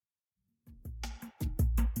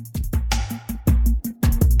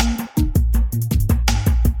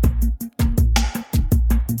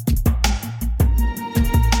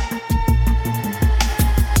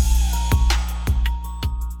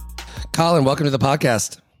Colin, welcome to the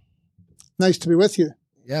podcast. Nice to be with you.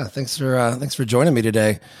 Yeah, thanks for joining me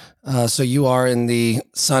today. So you are in the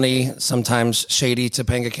sunny, sometimes shady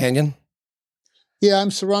Topanga Canyon? Yeah,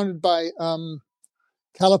 I'm surrounded by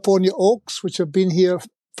California oaks, which have been here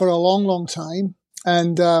for a long, long time,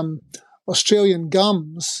 and Australian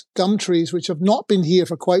gum trees, which have not been here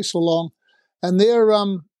for quite so long, and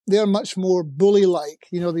they're much more bully-like,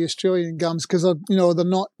 the Australian gums, because they're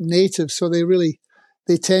not native, so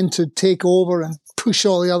they tend to take over and push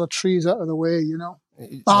all the other trees out of the way.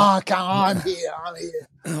 I'm here.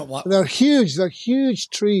 They're huge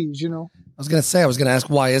trees. I was going to ask,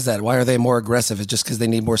 why is that? Why are they more aggressive? Is it just because they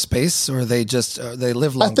need more space, or they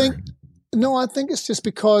live longer? I think it's just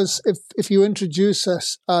because if you introduce a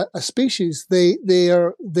species, they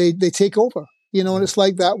take over, and it's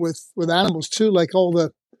like that with animals too. Like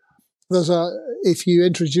if you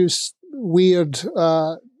introduce weird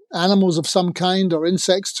animals of some kind or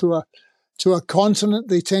insects to a continent,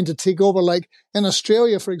 they tend to take over. Like in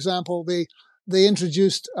Australia, for example, they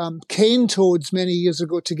introduced cane toads many years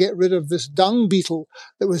ago to get rid of this dung beetle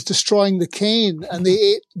that was destroying the cane, and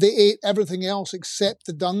they ate everything else except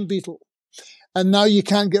the dung beetle. And now you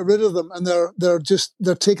can't get rid of them, and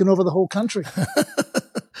they're taking over the whole country.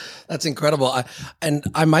 That's incredible.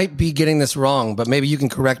 I might be getting this wrong, but maybe you can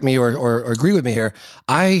correct me or agree with me here.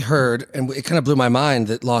 I heard, and it kind of blew my mind,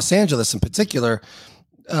 that Los Angeles in particular,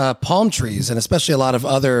 palm trees, and especially a lot of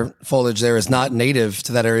other foliage there, is not native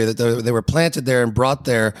to that area, that they were planted there and brought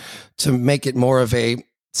there to make it more of a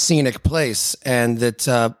scenic place. And that,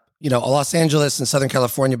 Los Angeles and Southern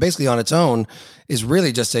California basically on its own is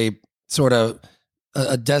really just a sort of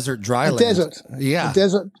a desert dry land. Desert. Yeah.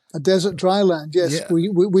 A desert dry land. Yes. Yeah.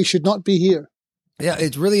 We should not be here. Yeah,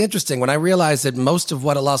 it's really interesting. When I realized that most of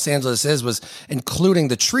what Los Angeles was including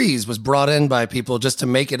the trees, was brought in by people just to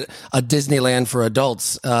make it a Disneyland for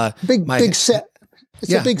adults. Big set.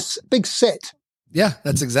 It's a big set. Yeah,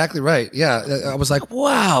 that's exactly right. Yeah, I was like,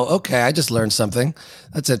 wow, okay, I just learned something.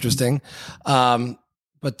 That's interesting.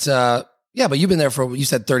 But you've been there for, you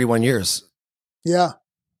said 31 years. Yeah.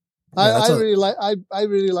 I really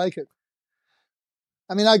like it.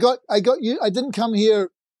 I mean, I didn't come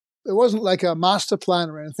here. It wasn't like a master plan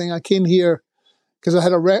or anything. I came here because I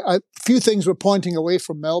had a few things were pointing away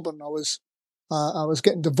from Melbourne. I was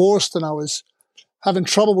getting divorced, and I was having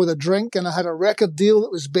trouble with a drink, and I had a record deal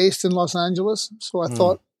that was based in Los Angeles. So I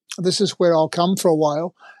thought, this is where I'll come for a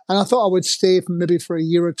while. And I thought I would stay maybe for a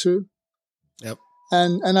year or two. Yep.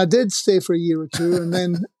 And I did stay for a year or two, and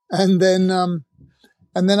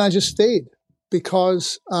then I just stayed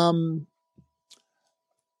because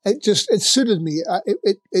it suited me.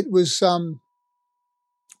 It was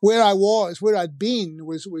where I'd been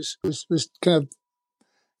was kind of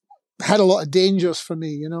had a lot of dangers for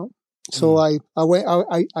me, So I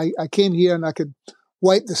came here, and I could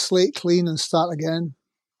wipe the slate clean and start again.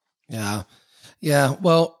 Yeah. Yeah.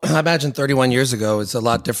 Well, I imagine 31 years ago, it's a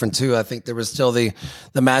lot different too. I think there was still the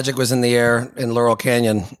magic was in the air in Laurel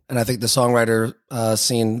Canyon. And I think the songwriter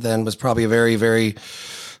scene then was probably very, very,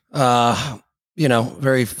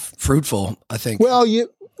 very fruitful, I think. Well, you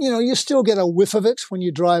still get a whiff of it when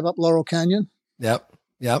you drive up Laurel Canyon. Yep.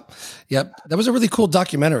 That was a really cool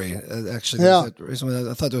documentary, actually. Yeah.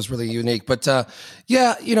 I thought it was really unique. But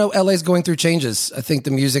LA's going through changes. I think the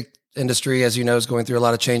music industry, as you know, is going through a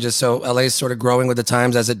lot of changes. So LA is sort of growing with the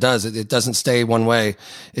times, as it does. It doesn't stay one way.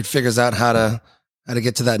 It figures out how to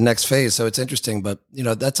get to that next phase. So it's interesting. But,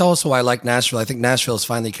 that's also why I like Nashville. I think Nashville is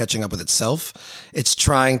finally catching up with itself. It's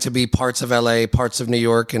trying to be parts of LA, parts of New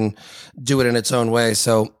York, and do it in its own way.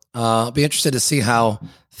 So I'll be interested to see how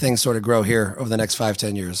things sort of grow here over the next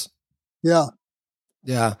 5-10 years. Yeah.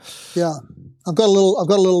 I've got a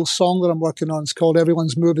little song that I'm working on. It's called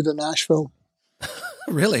 "Everyone's Moving to Nashville."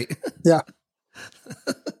 Really? Yeah.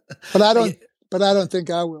 But I don't think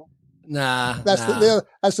I will. Nah. They're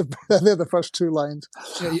the first two lines.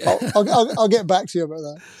 I'll get back to you about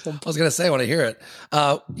that. I was going to say, I want to hear it.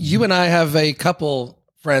 You and I have a couple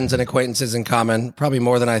friends and acquaintances in common, probably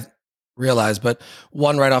more than I realized, but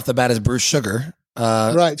one right off the bat is Bruce Sugar.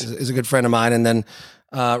 Right. Is a good friend of mine. And then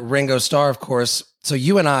Ringo Starr, of course. So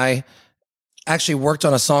you and I actually worked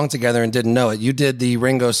on a song together and didn't know it. You did the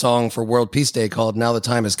Ringo song for World Peace Day called "Now the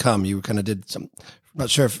Time Has Come." You kind of did some, I'm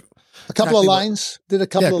not sure if a couple of lines, did a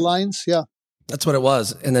couple of lines. Yeah. That's what it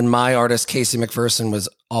was. And then my artist, Casey McPherson, was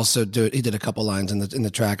also he did a couple lines in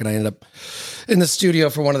the track, and I ended up in the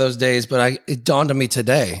studio for one of those days, but it dawned on me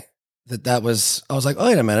today I was like, oh,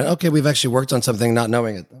 wait a minute. Okay. We've actually worked on something, not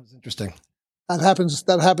knowing it. That was interesting. That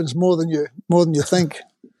happens more than you think.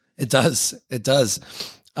 It does.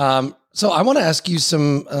 So I want to ask you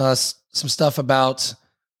some stuff about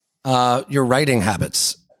your writing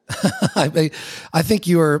habits. I think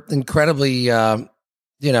you are incredibly, you're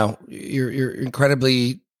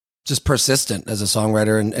incredibly just persistent as a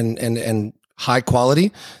songwriter and high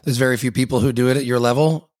quality. There's very few people who do it at your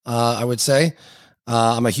level. I would say,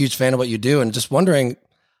 I'm a huge fan of what you do, and just wondering,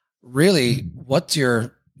 really, what's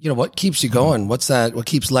your, what keeps you going? What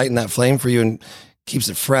keeps lighting that flame for you and keeps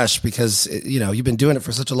it fresh? Because, you've been doing it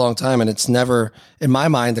for such a long time, and it's never, in my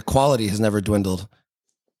mind, the quality has never dwindled.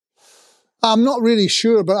 I'm not really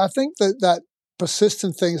sure, but I think that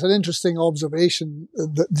persistent thing is an interesting observation,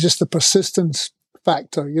 just the persistence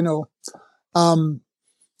factor, I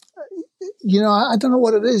don't know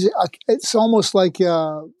what it is. It's almost like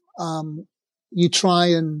you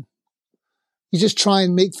just try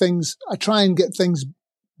and make things, I try and get things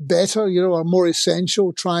better, or more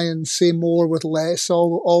essential, try and say more with less,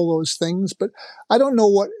 all those things. But I don't know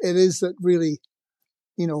what it is that really,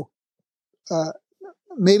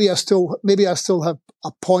 maybe I still have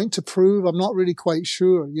a point to prove. I'm not really quite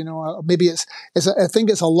sure. Maybe I think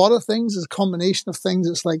it's a lot of things. It's a combination of things.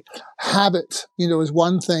 It's like habit, is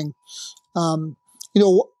one thing.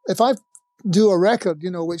 If I do a record,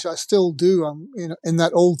 which I still do, in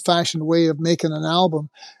that old fashioned way of making an album.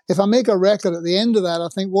 If I make a record at the end of that, I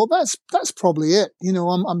think, well, that's probably it.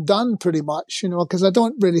 I'm done pretty much, because I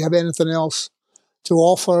don't really have anything else to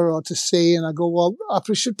offer or to say. And I go, well, I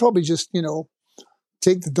should probably just,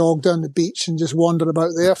 take the dog down the beach and just wander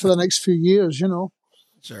about there for the next few years,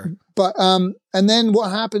 Sure. But, and then what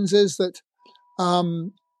happens is that,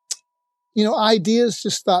 ideas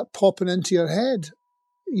just start popping into your head,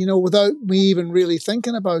 without me even really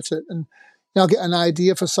thinking about it. And I'll get an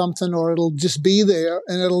idea for something, or it'll just be there,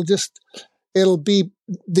 and the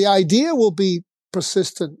idea will be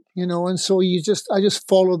persistent, and so I just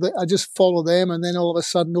follow them. And then all of a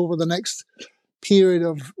sudden, over the next period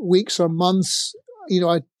of weeks or months,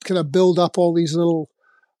 I kind of build up all these little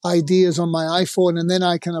ideas on my iPhone, and then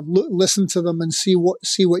I kind of listen to them and see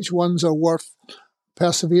which ones are worth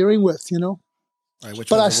persevering with, Right,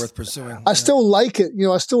 which ones are worth pursuing. I still like it,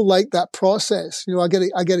 I still like that process. I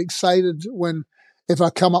get excited if I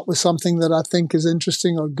come up with something that I think is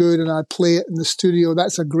interesting or good, and I play it in the studio.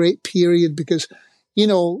 That's a great period because,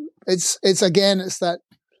 it's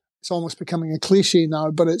almost becoming a cliche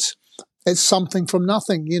now, but it's something from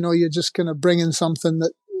nothing. You're just kind of bringing something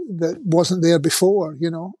that wasn't there before,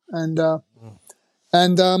 and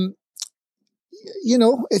and then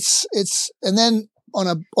on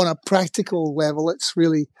a practical level, it's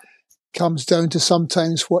really comes down to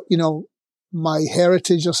sometimes what, my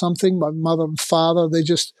heritage or something, my mother and father,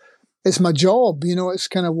 it's my job, it's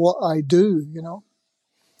kind of what I do,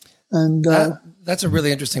 And that's a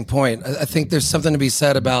really interesting point. I think there's something to be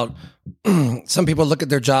said about some people look at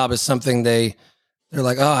their job as something they're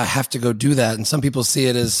like, oh, I have to go do that. And some people see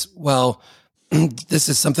it as, well, this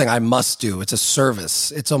is something I must do. It's a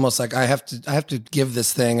service. It's almost like I have to give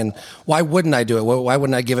this thing. And why wouldn't I do it? Why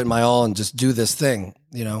wouldn't I give it my all and just do this thing?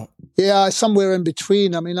 Yeah, somewhere in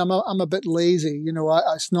between. I mean, I'm a bit lazy.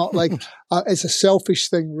 It's not like it's a selfish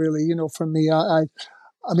thing, really. For me, I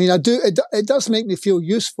do. It does make me feel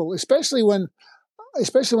useful, especially when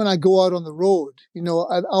I go out on the road.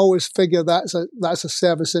 I always figure that's a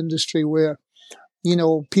service industry where,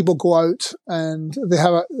 people go out and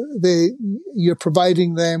you're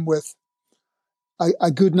providing them with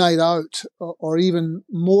a good night out, or even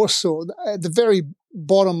more so. At the very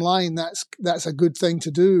bottom line, that's a good thing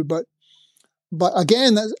to do. But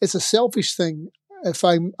again, it's a selfish thing if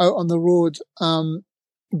I'm out on the road.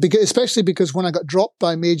 Especially because when I got dropped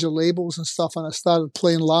by major labels and stuff, and I started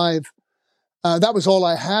playing live, that was all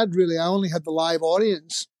I had really. I only had the live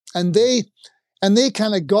audience, and they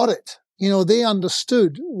kind of got it. They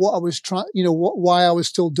understood what I was trying. Why I was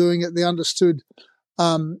still doing it. They understood,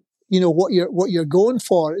 what you're going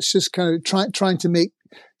for. It's just kind of trying to make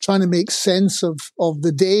sense of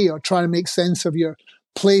the day, or trying to make sense of your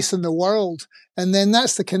place in the world. And then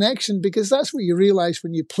that's the connection, because that's what you realize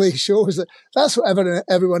when you play shows, that's what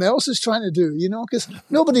everyone else is trying to do, because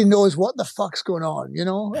nobody knows what the fuck's going on,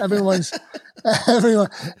 everyone's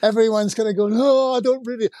kind of going, oh, I don't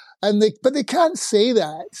really, but they can't say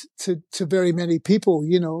that to very many people,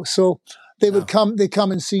 so they come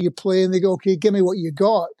and see you play, and they go, okay, give me what you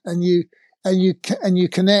got. And you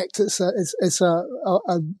connect. It's a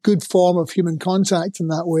good form of human contact in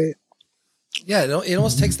that way. Yeah, it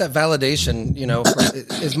almost takes that validation,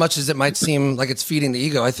 as much as it might seem like it's feeding the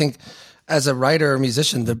ego. I think as a writer or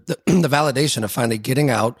musician, the validation of finally getting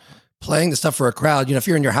out, playing the stuff for a crowd, if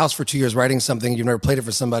you're in your house for 2 years writing something, you've never played it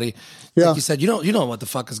for somebody, like you said, you don't know what the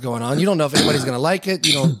fuck is going on. You don't know if anybody's going to like it.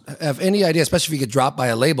 You don't have any idea, especially if you get dropped by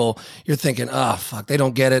a label. You're thinking, oh, fuck, they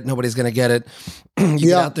don't get it. Nobody's going to get it. You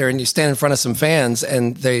get out there and you stand in front of some fans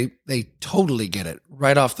and they totally get it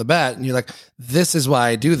right off the bat. And you're like, this is why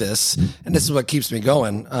I do this. And this is what keeps me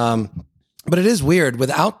going. But it is weird.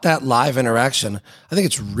 Without that live interaction, I think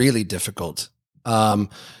it's really difficult.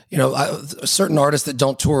 Certain artists that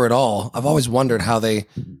don't tour at all, I've always wondered how they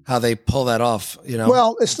pull that off.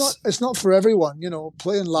 Well, it's not for everyone.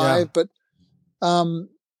 Playing live, but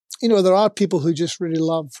there are people who just really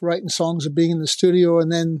love writing songs and being in the studio,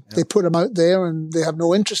 and then they put them out there, and they have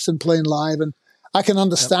no interest in playing live. And I can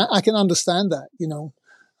understand. I can understand that.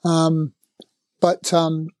 But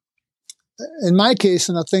in my case,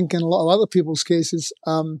 and I think in a lot of other people's cases,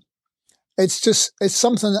 it's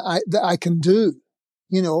something that I can do.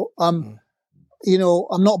 I'm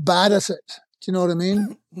not bad at it. Do you know what I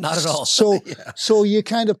mean? Not at all. So you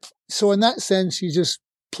so in that sense, you just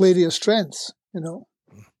play to your strengths,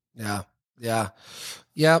 Yeah.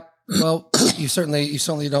 Well, you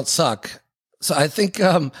certainly don't suck. So I think,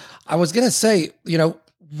 I was going to say,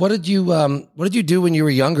 what did you do when you were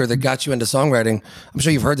younger that got you into songwriting? I'm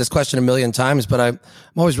sure you've heard this question a million times, but I'm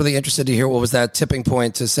always really interested to hear what was that tipping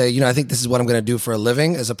point to say, I think this is what I'm going to do for a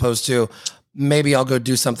living, as opposed to maybe I'll go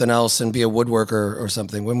do something else and be a woodworker or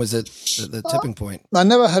something. When was it the tipping point? I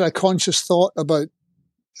never had a conscious thought about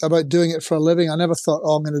doing it for a living. I never thought,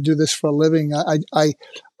 I'm going to do this for a living.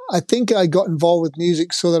 I think I got involved with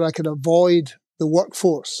music so that I could avoid the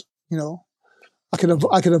workforce. I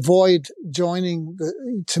could avoid joining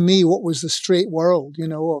to me what was the straight world,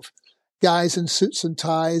 of guys in suits and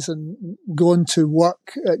ties and going to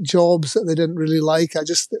work at jobs that they didn't really like.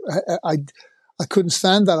 I couldn't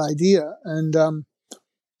stand that idea. And,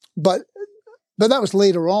 but that was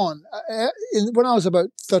later on. When I was about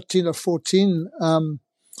 13 or 14, I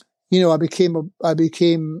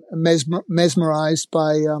became mesmerized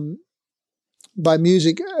by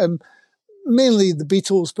music, mainly the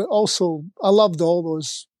Beatles, but also I loved all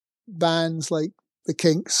those bands like the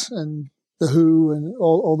Kinks and the Who and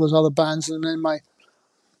all those other bands. And then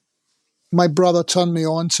my brother turned me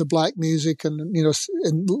on to black music and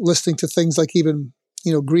and listening to things like even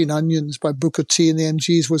Green Onions by Booker T and the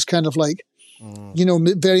MGs was kind of like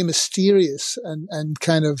very mysterious and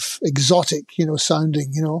kind of exotic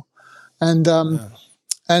sounding and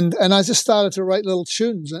and I just started to write little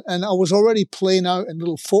tunes, and I was already playing out in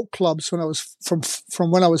little folk clubs when I was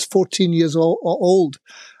from when I was 14 years old.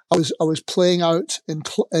 I was playing out in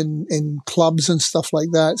clubs and stuff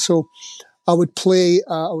like that. So I would play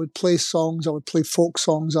songs. I would play folk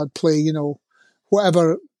songs. I'd play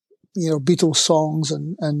whatever Beatles songs,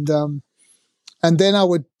 and then I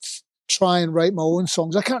would try and write my own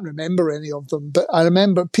songs. I can't remember any of them, but I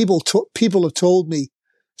remember people have told me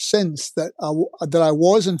since that I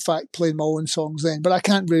was in fact playing my own songs then, but I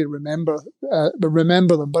can't really remember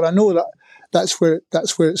them. But I know that's where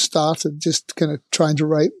it started, just kind of trying to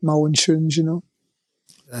write my own tunes.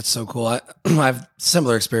 That's so cool. I have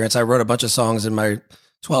similar experience. I wrote a bunch of songs in my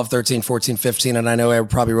 12, 13, 14, 15, and I know I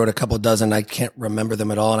probably wrote a couple dozen. I can't remember them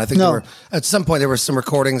at all. And I think at some point there were some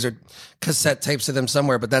recordings or cassette tapes of them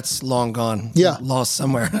somewhere, but that's long gone. Yeah. Lost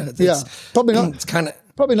somewhere. Probably not. It's kind of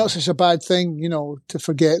probably not such a bad thing, to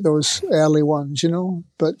forget those early ones,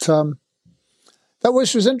 But that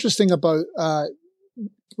which was interesting about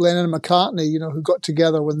Lennon and McCartney, who got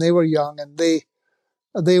together when they were young, and they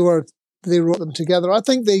wrote them together. I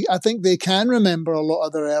think they can remember a lot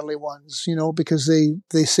of their early ones, because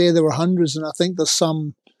they say there were hundreds, and I think there's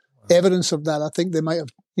some evidence of that. I think they might have,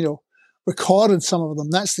 recorded some of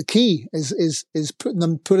them. That's the key is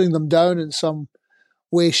putting them down in some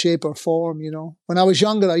way, shape, or form. When I was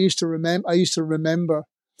younger, I used to remember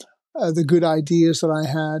the good ideas that I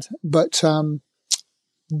had, but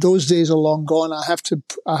those days are long gone. I have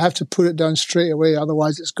to put it down straight away,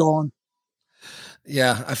 otherwise it's gone.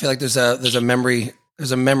 Yeah, I feel like there's a memory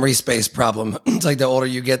space problem. It's like the older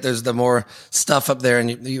you get, there's the more stuff up there,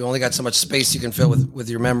 and you only got so much space you can fill with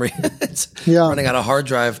your memory. It's running out of hard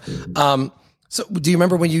drive. So do you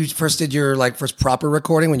remember when you first did your first proper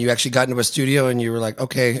recording, when you actually got into a studio and you were like,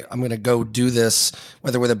 okay, I'm going to go do this,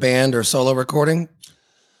 whether with a band or solo recording?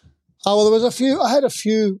 Oh, well, there was a few. I had a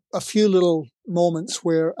few little moments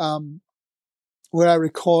where I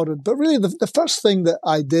recorded, but really the first thing that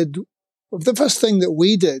I did, the first thing that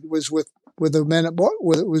we did was with the Men at Work.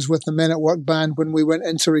 Was with the Men at Work band when we went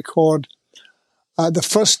in to record. The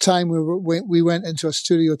first time we went into a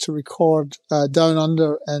studio to record Down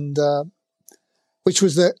Under, and which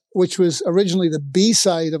was originally the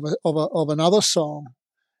B-side of another song,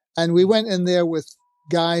 And we went in there with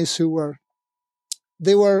guys who were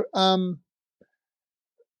they were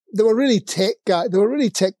really tech guys. They were really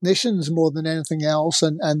technicians more than anything else,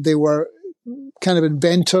 and they were kind of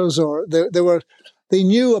inventors, or they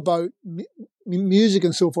knew about music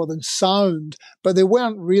and so forth and sound, but they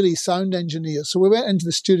weren't really sound engineers. So we went into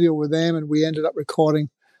the studio with them, and we ended up recording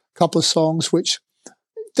a couple of songs which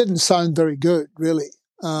didn't sound very good, really.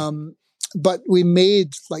 But we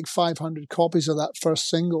made like 500 copies of that first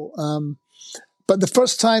single. But the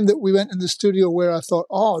first time that we went in the studio where I thought,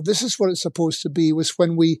 oh, this is what it's supposed to be, was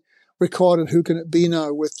when we recorded Who Can It Be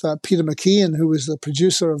Now with Peter McKeon, who was the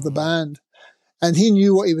producer of the band. And he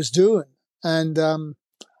knew what he was doing and,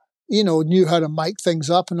 knew how to mic things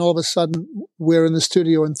up. And all of a sudden we're in the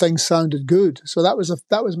studio and things sounded good. So that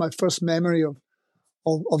was my first memory of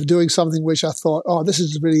doing something which I thought, oh, this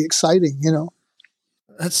is really exciting,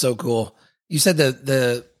 That's so cool. You said that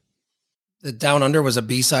the Down Under was a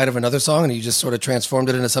B-side of another song, and you just sort of transformed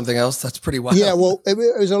it into something else. That's pretty wild. Yeah, well, it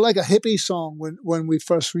was like a hippie song when we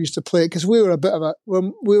first used to play it, because we were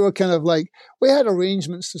we had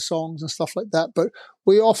arrangements to songs and stuff like that, but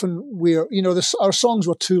our songs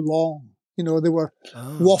were too long. They were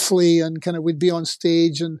waffly and kind of, we'd be on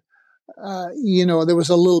stage and, there was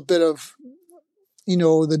a little bit of,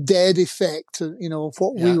 the Dead effect, of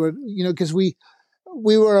what we were, because we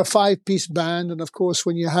were a 5-piece band, and of course,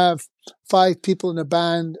 when you have 5 people in a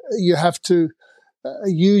band, you have to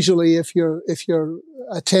usually, if you're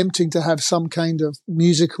attempting to have some kind of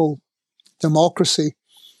musical democracy,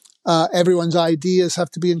 everyone's ideas have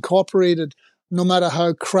to be incorporated, no matter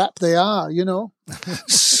how crap they are.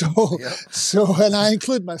 So, and I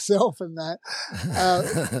include myself in that.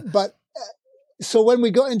 So when we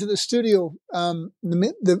got into the studio,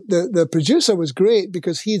 the producer was great,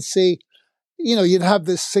 because he'd say, you'd have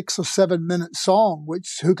this 6 or 7 minute song,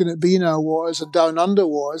 which Who Can It Be Now was, and Down Under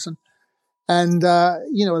was. And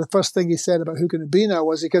the first thing he said about Who Can It Be Now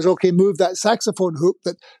was, he goes, okay, move that saxophone hook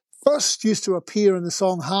that first used to appear in the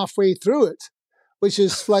song halfway through it, which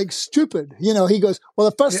is like stupid. He goes, well,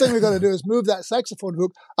 the first thing we're going to do is move that saxophone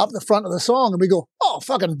hook up the front of the song. And we go, oh,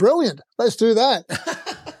 fucking brilliant. Let's do that.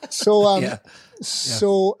 So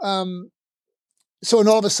and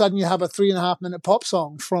all of a sudden you have a 3.5 minute pop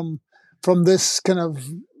song from this kind of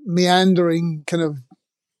meandering kind of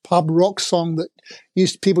pub rock song that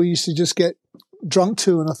people used to just get drunk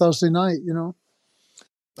to on a Thursday night,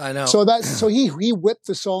 I know. So he whipped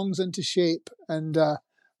the songs into shape and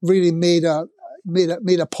really made a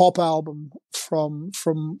pop album from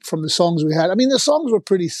the songs we had. I mean, the songs were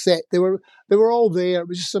pretty set. They were all there. It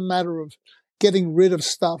was just a matter of getting rid of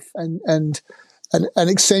stuff and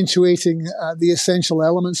accentuating the essential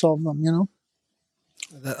elements of them,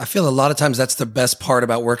 I feel a lot of times that's the best part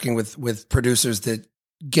about working with producers that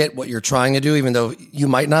get what you're trying to do, even though you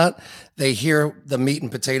might not. They hear the meat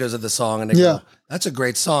and potatoes of the song and they go, that's a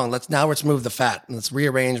great song. Let's move the fat and let's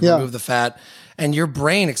rearrange, remove the fat. And your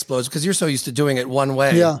brain explodes because you're so used to doing it one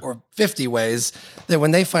way or 50 ways that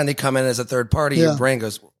when they finally come in as a third party, your brain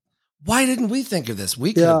goes, why didn't we think of this?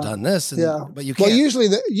 We could have done this, but you can't. Well,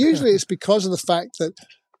 usually it's because of the fact that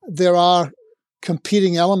there are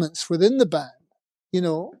competing elements within the band,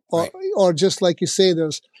 or just like you say,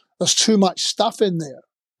 there's too much stuff in there.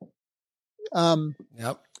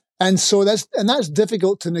 And so that's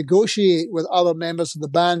difficult to negotiate with other members of the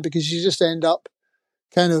band, because you just end up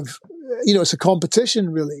kind of, it's a competition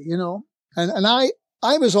really, and I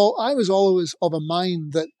was always of a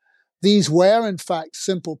mind that these were in fact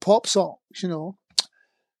simple pop songs,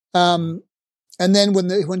 and then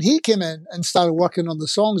when he came in and started working on the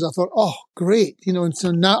songs, I thought, oh, great, and so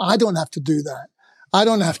now I don't have to do that. I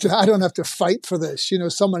don't have to fight for this.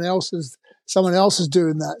 Someone else is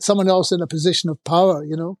doing that. Someone else in a position of power.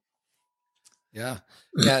 Yeah.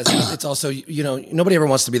 Yeah. It's also, nobody ever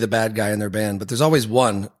wants to be the bad guy in their band, but there's always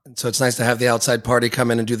one. So it's nice to have the outside party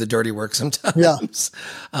come in and do the dirty work sometimes.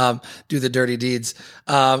 Do the dirty deeds.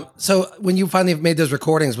 So when you finally made those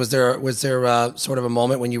recordings, was there sort of a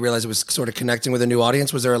moment when you realized it was sort of connecting with a new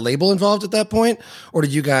audience? Was there a label involved at that point? Or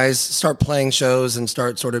did you guys start playing shows and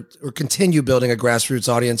start or continue building a grassroots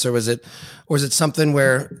audience? Or was it something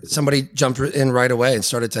where somebody jumped in right away and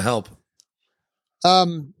started to help? A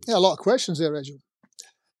lot of questions there, Reginald.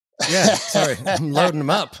 Yeah, sorry, I'm loading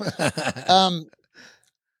them up.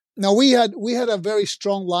 Now we had a very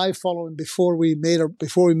strong live following before we made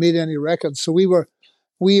any records. So we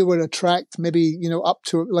would attract maybe up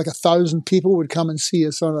to like 1,000 people would come and see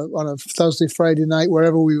us on a Thursday, Friday night,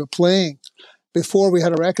 wherever we were playing, before we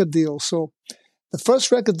had a record deal. So the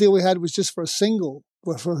first record deal we had was just for a single,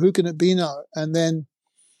 for Who Can It Be Now, and then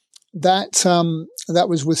that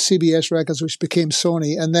was with CBS Records, which became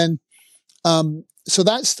Sony, and then so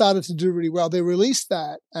that started to do really well. They released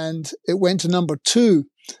that, and it went to number 2,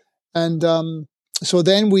 and so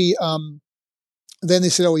then then they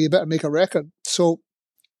said, "Oh, you better make a record." So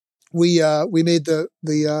we made the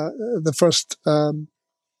first the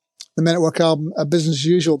Men at Work album, Business as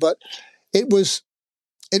Usual, but it was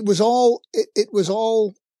all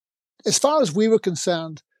as far as we were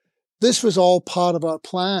concerned. This was all part of our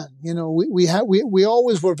plan. You know, we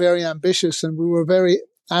always were very ambitious, and we were very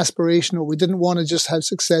aspirational. We didn't want to just have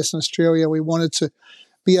success in Australia. We wanted to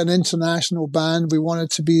be an international band. We wanted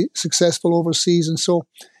to be successful overseas. And so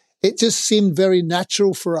it just seemed very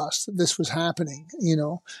natural for us that this was happening, you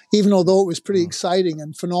know, even although it was pretty exciting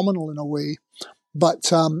and phenomenal in a way.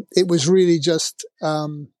 But it was really just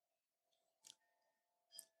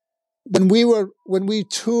when we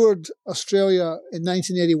toured Australia in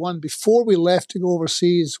 1981, before we left to go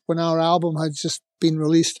overseas, when our album had just been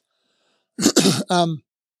released,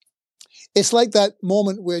 it's like that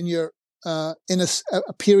moment when you're in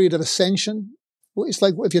a period of ascension. It's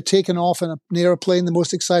like if you're taking off in an airplane, the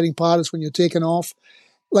most exciting part is when you're taking off.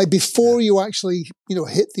 Like before you actually, you know,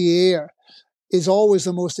 hit the air is always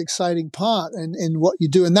the most exciting part in what you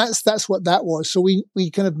do. And that's what that was. So we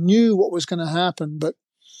kind of knew what was going to happen, but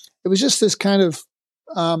it was just this kind of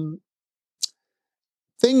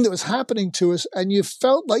thing that was happening to us, and you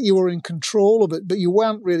felt like you were in control of it, but you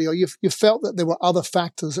weren't really, or you felt that there were other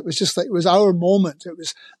factors. It was just like it was our moment. There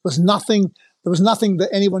was nothing that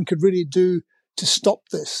anyone could really do to stop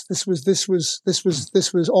this. This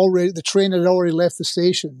was already, the train had already left the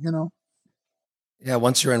station, you know. Yeah,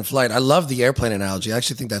 once you're in flight. I love the airplane analogy. I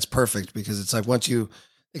actually think that's perfect, because it's like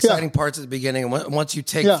exciting parts at the beginning, and once you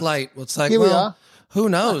take flight, well, it's like, here we are. Who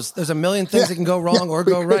knows? There's a million things that can go wrong or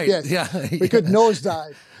go right. We could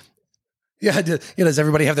nosedive. Yeah. Does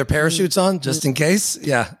everybody have their parachutes on just in case?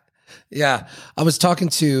 Yeah. Yeah. I was talking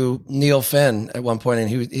to Neil Finn at one point, and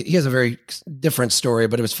he has a very different story,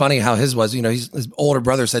 but it was funny how his was. You know, his older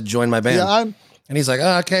brother said, "Join my band." Yeah, and he's like,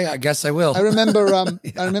 "Oh, okay, I guess I will." I remember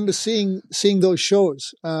I remember seeing those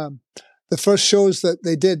shows, the first shows that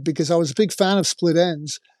they did, because I was a big fan of Split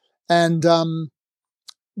Enz, and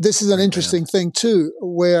this is an interesting thing too,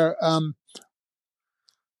 where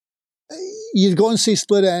you'd go and see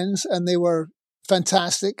Split Enz, and they were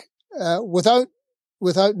fantastic without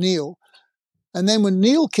Neil. And then when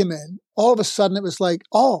Neil came in, all of a sudden it was like,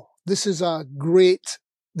 oh, these are great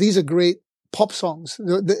pop songs.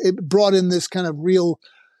 It brought in this kind of real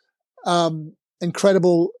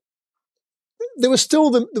incredible. There was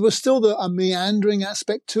still a meandering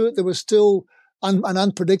aspect to it. There was still an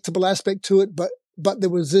unpredictable aspect to it, but there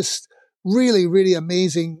was this really, really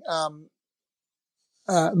amazing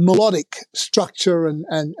melodic structure, and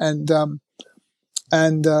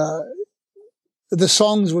the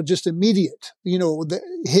songs were just immediate. You know,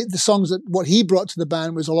 the songs that what he brought to the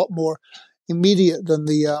band was a lot more immediate than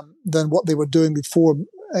what they were doing before.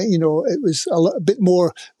 You know, it was a bit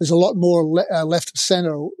more. There's a lot more left of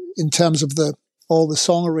center in terms of all the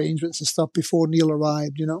song arrangements and stuff before Neil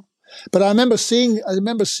arrived. You know. But I remember seeing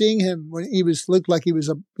him when he looked like he was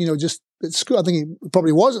just at school. I think he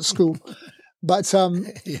probably was at school, but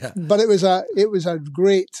but it was a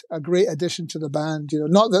great addition to the band. You know,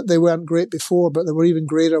 not that they weren't great before, but they were even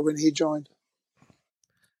greater when he joined.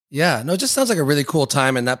 Yeah, no, it just sounds like a really cool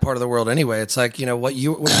time in that part of the world. Anyway, it's like, you know, what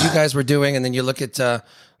you guys were doing, and then you look at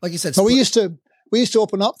like you said. We used to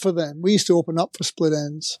open up for them. We used to open up for Split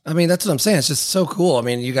Enz. I mean, that's what I'm saying. It's just so cool. I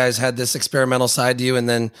mean, you guys had this experimental side to you, and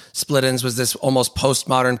then Split Enz was this almost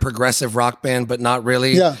postmodern progressive rock band, but not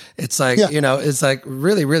really. Yeah. It's like, you know, it's like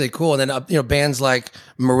really, really cool. And then, you know, bands like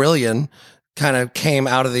Marillion kind of came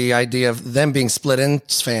out of the idea of them being Split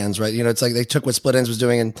Enz fans, right? You know, it's like they took what Split Enz was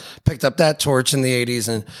doing and picked up that torch in the 80s.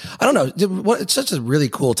 And I don't know, it's such a really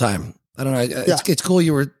cool time. I don't know. It's cool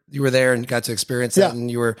you were there and got to experience that,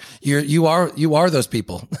 and you are those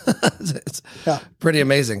people. It's pretty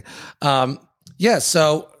amazing. So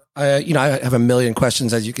you know, I have a million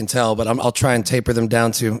questions, as you can tell, but I'll try and taper them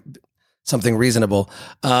down to something reasonable.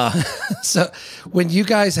 So when you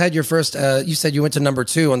guys had your first, you said you went to number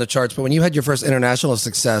 2 on the charts, but when you had your first international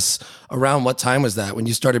success, around what time was that? When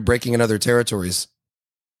you started breaking in other territories?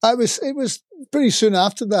 It was pretty soon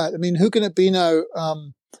after that. I mean, Who Can It Be Now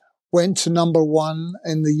went to number 1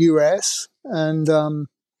 in the US, and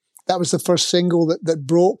that was the first single that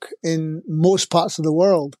broke in most parts of the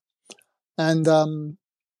world. And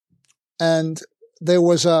there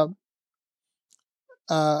was a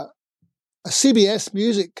CBS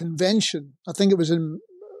music convention. I think it was in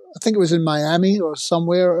Miami or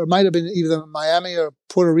somewhere, or it might have been either Miami or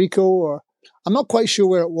Puerto Rico, or I'm not quite sure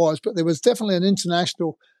where it was, but there was definitely an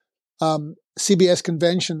international CBS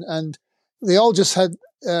convention, and they all just had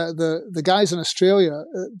the guys in Australia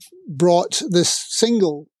brought this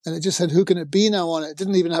single, and it just said "Who Can It Be Now" on it. It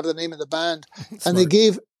didn't even have the name of the band, and they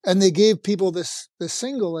gave people this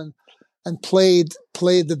single and played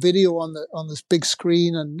the video on this big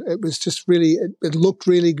screen, and it was just really it looked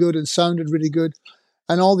really good and sounded really good,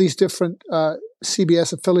 and all these different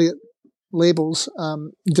CBS affiliate labels,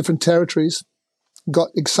 different territories, got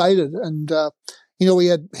excited, and we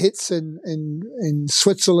had hits in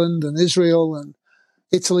Switzerland and Israel and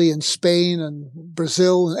Italy and Spain and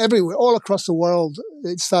Brazil and everywhere, all across the world.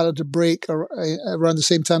 It started to break around the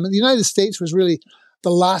same time. And the United States was really the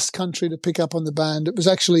last country to pick up on the band. It was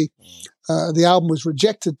actually the album was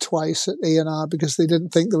rejected twice at A&R because they didn't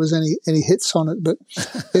think there was any hits on it. But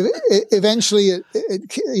eventually,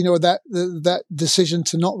 that decision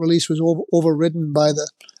to not release was overridden by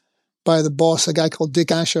the boss, a guy called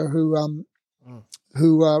Dick Asher, who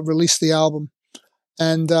released the album,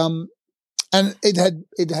 and it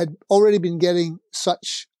had already been getting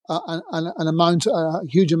such a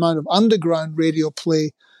huge amount of underground radio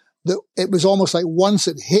play that it was almost like once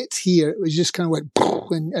it hit here, it was just kind of went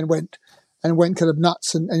kind of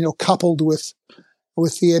nuts, and coupled with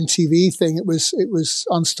the MTV thing, it was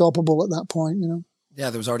unstoppable at that point, Yeah,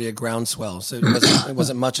 there was already a groundswell, so it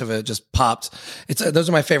wasn't much of it. Just popped. Those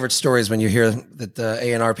are my favorite stories when you hear that the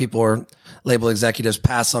A&R people or label executives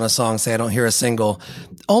pass on a song, say, "I don't hear a single."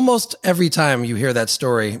 Almost every time you hear that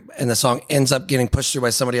story, and the song ends up getting pushed through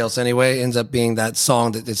by somebody else anyway, ends up being that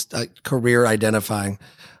song that is career identifying.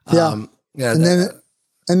 Yeah,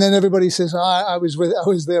 and then everybody says, I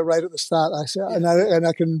was there right at the start. I said, and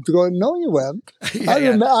I can go, "No, you weren't."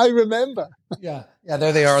 I remember. Yeah. Yeah,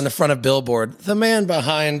 there they are on the front of Billboard. The man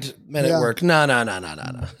behind Men at Work. No.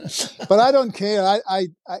 But I don't care.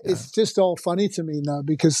 It's just all funny to me now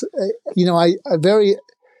because, I very,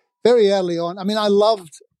 very early on, I mean, I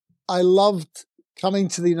loved coming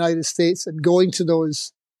to the United States and going to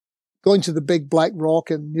the big Black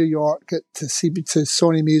Rock in New York to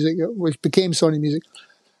Sony Music, which became Sony Music.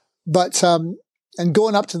 But, and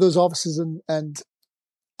going up to those offices and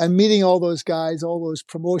meeting all those guys, all those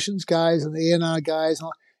promotions guys and the A&R guys,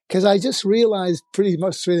 because I just realized pretty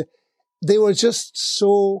much they were just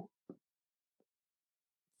so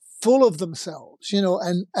full of themselves,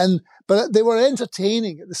 but they were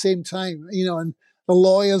entertaining at the same time, and the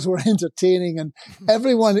lawyers were entertaining, and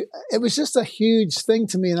everyone. It was just a huge thing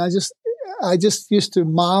to me, and I just used to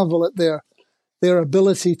marvel at their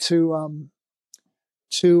ability to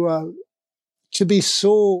be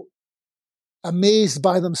so amazed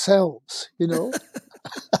by themselves,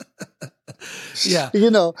 Yeah.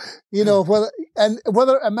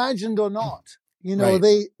 Whether imagined or not,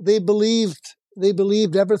 Right. they believed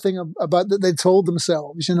everything about that they told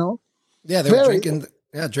themselves, Yeah, they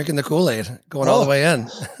were drinking the Kool-Aid, going all the way in.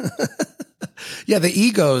 Yeah, the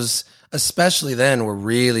egos, especially then, were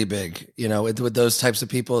really big, with those types of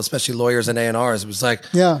people, especially lawyers and A&Rs. It was like,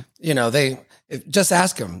 just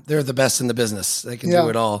ask them. They're the best in the business. They can do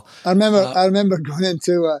it all. I remember going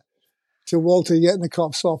into to Walter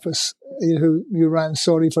Yetnikoff's office, who ran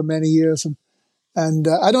Sony for many years, and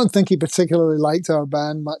I don't think he particularly liked our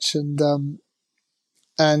band much. And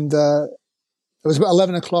it was about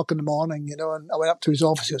 11 o'clock in the morning, and I went up to his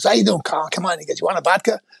office. He goes, "How you doing, Carl? Come on." He goes, "You want a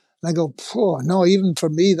vodka?" And I go, "Oh no, even for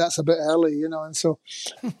me, that's a bit early,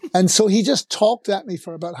 And so he just talked at me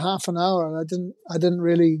for about half an hour, and I didn't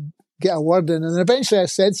really get a word in. And then eventually I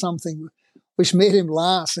said something which made him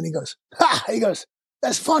laugh. And he goes, "Ha!" He goes,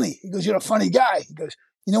 "That's funny." He goes, "You're a funny guy." He goes,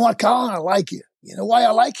 "You know what, Colin? I like you. You know why I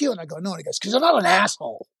like you?" And I go, "No." And he goes, "Because you're not an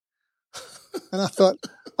asshole." And I thought,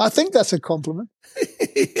 I think that's a compliment.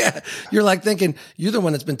 Yeah. You're like thinking, you're the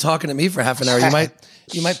one that's been talking to me for half an hour.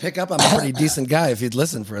 You might pick up I'm a pretty decent guy if you'd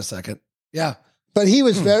listen for a second. Yeah. But he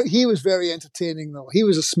was very entertaining though. He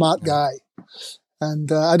was a smart guy.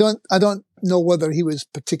 And I don't know whether he was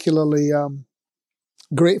particularly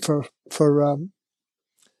great for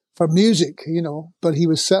music, but he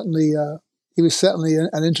was certainly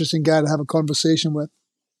an interesting guy to have a conversation with.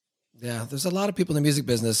 Yeah, there's a lot of people in the music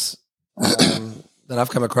business that I've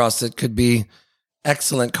come across that could be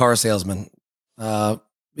excellent car salesmen, or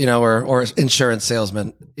insurance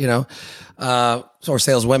salesmen, or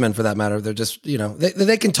saleswomen for that matter. They're just,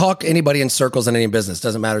 they can talk anybody in circles in any business.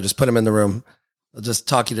 Doesn't matter. Just put them in the room. They'll just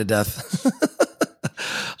talk you to death.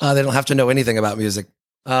 They don't have to know anything about music.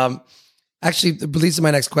 Actually, it leads to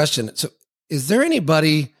my next question. So is there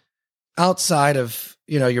anybody outside of,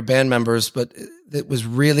 your band members, but that was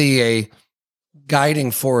really a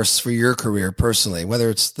guiding force for your career personally, whether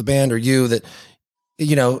it's the band or you, that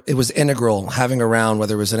it was integral having around,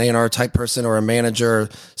 whether it was an A&R type person or a manager,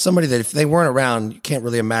 somebody that if they weren't around, you can't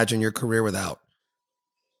really imagine your career without?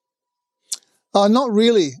 Not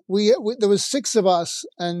really. We there was 6 of us,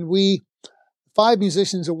 and 5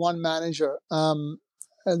 musicians and 1 manager.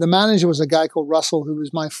 The manager was a guy called Russell, who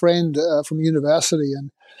was my friend from university,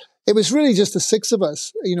 and it was really just the 6 of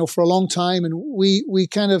us, for a long time. And we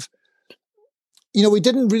kind of, we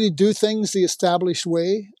didn't really do things the established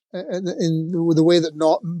way, in the way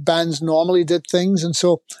that bands normally did things. And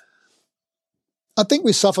so I think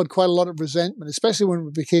we suffered quite a lot of resentment, especially when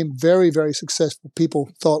we became very, very successful. People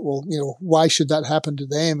thought, well, why should that happen to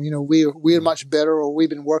them? We're much better, or we've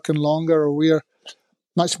been working longer, or we're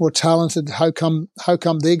much more talented. How come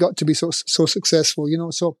they got to be so successful?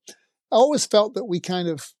 So I always felt that we kind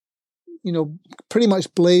of, pretty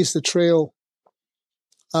much blazed the trail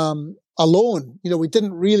alone. We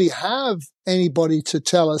didn't really have anybody to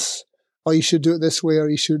tell us, oh, you should do it this way, or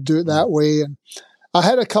you should do it that way. And I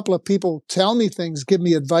had a couple of people tell me things, give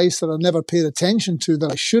me advice that I never paid attention to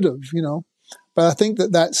that I should have, But I think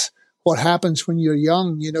that's what happens when you're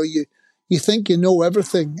young. You think you know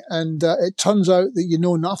everything, and it turns out that you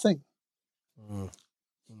know nothing.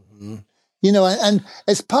 Mm-hmm. And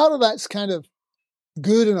it's part of that's kind of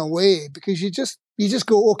good in a way, because you just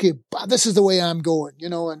go, okay, this is the way I'm going,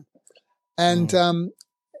 and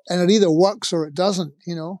it either works or it doesn't,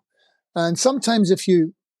 And sometimes if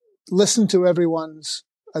you listen to everyone's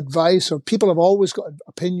advice, or people have always got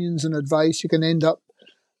opinions and advice, you can end up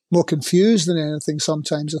more confused than anything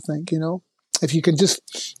sometimes, I think, If you can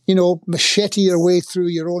just, machete your way through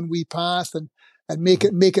your own wee path and make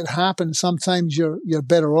it happen, sometimes you're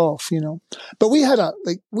better off, But we had a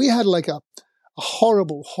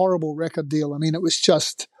horrible, horrible record deal. I mean, it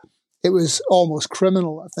was almost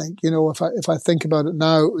criminal, I think. If I think about it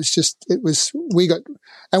now,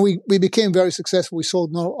 we became very successful. We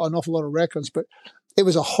sold an awful lot of records, but it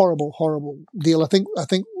was a horrible, horrible deal. I think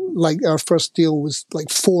like our first deal was like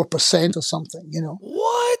 4% or something,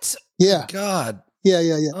 What? Yeah. God.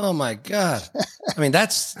 Yeah. Oh my God. I mean,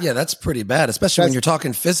 that's pretty bad, especially when you're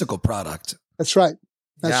talking physical product. That's right.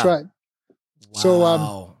 That's right.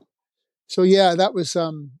 Wow. So yeah, that was,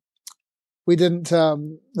 we didn't,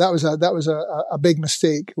 that was a big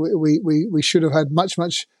mistake. We should have had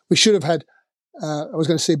we should have had, I was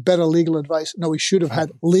going to say better legal advice. No, we should have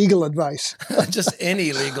had legal advice. Just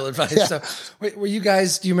any legal advice. Yeah. So were you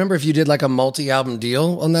guys, do you remember if you did like a multi-album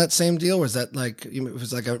deal on that same deal? Was that like, it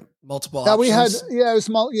was like a multiple options? We had,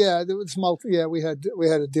 we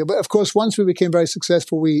had a deal. But of course, once we became very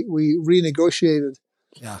successful, we renegotiated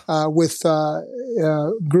with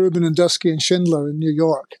Grubin and Dusky and Schindler in New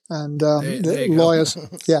York, and the lawyers.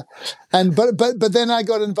 Yeah, but then I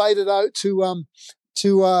got invited out to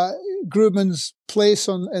Grubin's place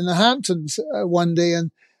in the Hamptons one day,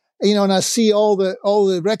 and and I see all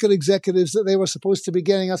the record executives that they were supposed to be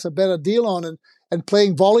getting us a better deal on, and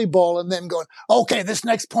playing volleyball, and them going, okay, this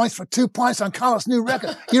next point's for 2 points on Colin's new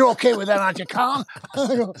record. You're okay with that, aren't you, Colin?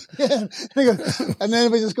 I go, yeah. And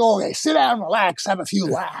then we just go, okay, sit down, relax, have a few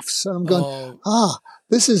laughs. And I'm going,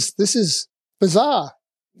 this is bizarre.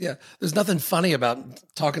 Yeah, there's nothing funny about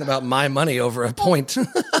talking about my money over a point.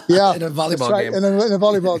 Yeah, in a volleyball game. In a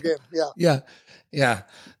volleyball game. Yeah. Yeah.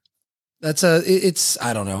 That's it's,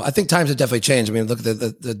 I don't know. I think times have definitely changed. I mean, look at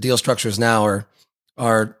the deal structures now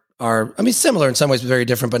are, I mean, similar in some ways, but very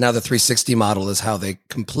different. But now the 360 model is how they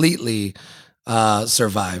completely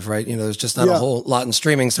survive, right? There's just not a whole lot in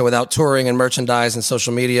streaming. So without touring and merchandise and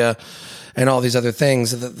social media and all these other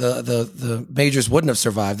things, the majors wouldn't have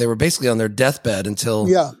survived. They were basically on their deathbed until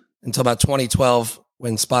about 2012,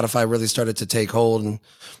 when Spotify really started to take hold and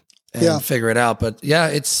figure it out. But yeah,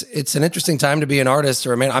 it's an interesting time to be an artist,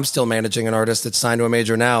 or I'm still managing an artist that's signed to a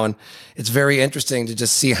major now. And it's very interesting to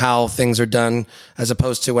just see how things are done, as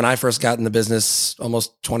opposed to when I first got in the business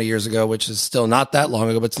almost 20 years ago, which is still not that long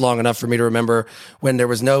ago, but it's long enough for me to remember when there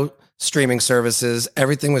was no streaming services.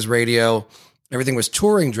 Everything was radio. Everything was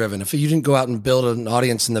touring driven. If you didn't go out and build an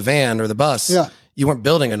audience in the van or the bus, you weren't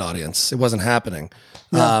building an audience. It wasn't happening.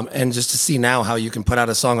 Yeah. And just to see now how you can put out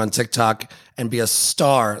a song on TikTok and be a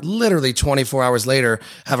star, literally 24 hours later,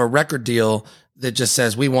 have a record deal that just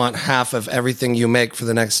says, we want half of everything you make for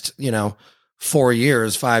the next, 4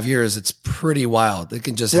 years, 5 years. It's pretty wild. It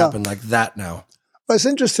can just happen like that now. Well, it's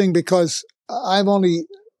interesting because I come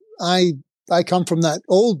from that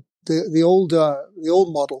the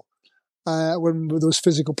old model, when there was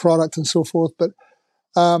physical product and so forth. But,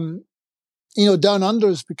 Down Under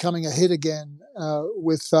is becoming a hit again,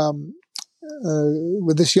 with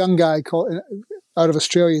this young guy out of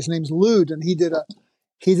Australia. His name's Lude, and he did an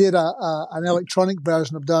electronic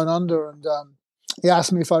version of Down Under, and he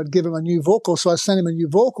asked me if I would give him a new vocal. So I sent him a new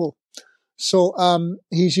vocal. So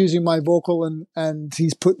he's using my vocal and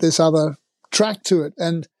he's put this other track to it.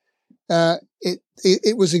 And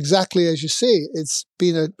it was exactly as you say. It's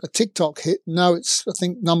been a TikTok hit. Now it's, I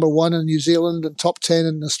think, #1 in New Zealand and top 10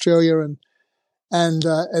 in Australia and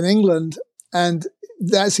in England. And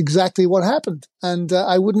that's exactly what happened. And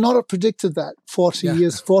I would not have predicted that 40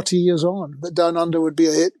 years on, that Down Under would be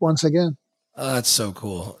a hit once again. That's so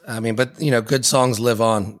cool. I mean, but good songs live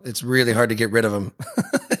on. It's really hard to get rid of them.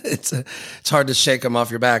 It's hard to shake them off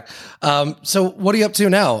your back. So what are you up to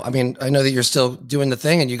now? I mean, I know that you're still doing the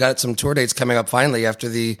thing and you got some tour dates coming up finally after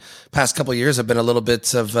the past couple of years have been a little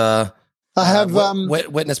bit of, I have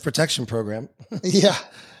witness protection program. Yeah.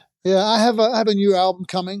 I have a new album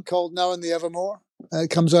coming called Now and the Evermore. It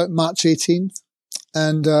comes out March 18th.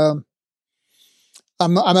 And,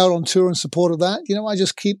 I'm out on tour in support of that.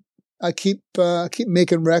 I keep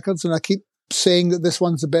making records and I keep saying that this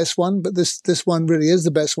one's the best one, but this one really is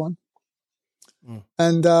the best one.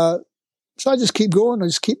 And so I just keep going. I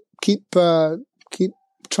just keep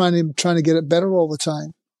trying to get it better all the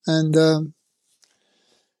time. And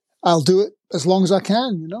I'll do it as long as I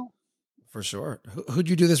can, For sure. Who'd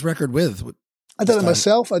you do this record with? I did it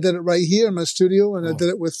myself. I did it right here in my studio, and I did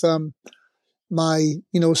it with my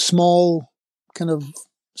small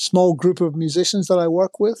group of musicians that I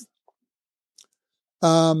work with.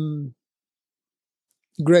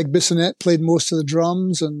 Greg Bissonette played most of the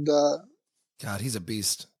drums, and God, he's a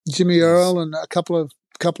beast. Jimmy Earl and a couple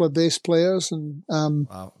of bass players, and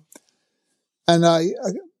wow. And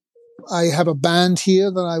I have a band here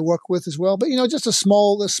that I work with as well. But just a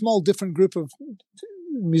small different group of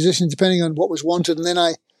musicians depending on what was wanted. And then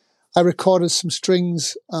I recorded some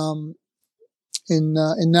strings in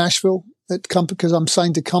Nashville because I'm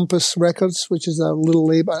signed to Compass Records, which is a little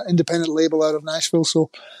label, independent label out of Nashville. So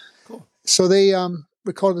cool. So they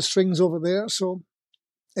recorded the strings over there. So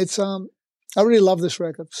it's I really love this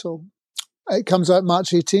record. So it comes out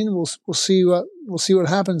March 18. We'll see what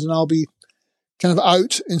happens, and I'll be kind of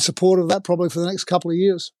out in support of that probably for the next couple of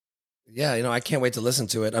years. Yeah, I can't wait to listen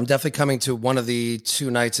to it. I'm definitely coming to one of the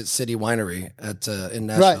 2 nights at City Winery in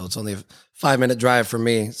Nashville. Right. It's only a 5-minute drive from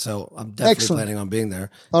me, so I'm definitely planning on being there.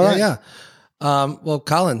 All right. Yeah. Well,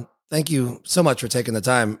 Colin, thank you so much for taking the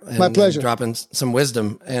time. And, my pleasure. Dropping some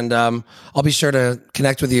wisdom. And I'll be sure to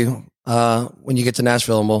connect with you when you get to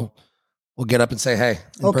Nashville, and we'll get up and say hey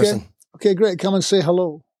in person. Okay, great. Come and say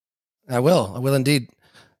hello. I will indeed.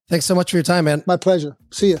 Thanks so much for your time, man. My pleasure.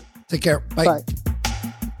 See you. Take care. Bye. Bye.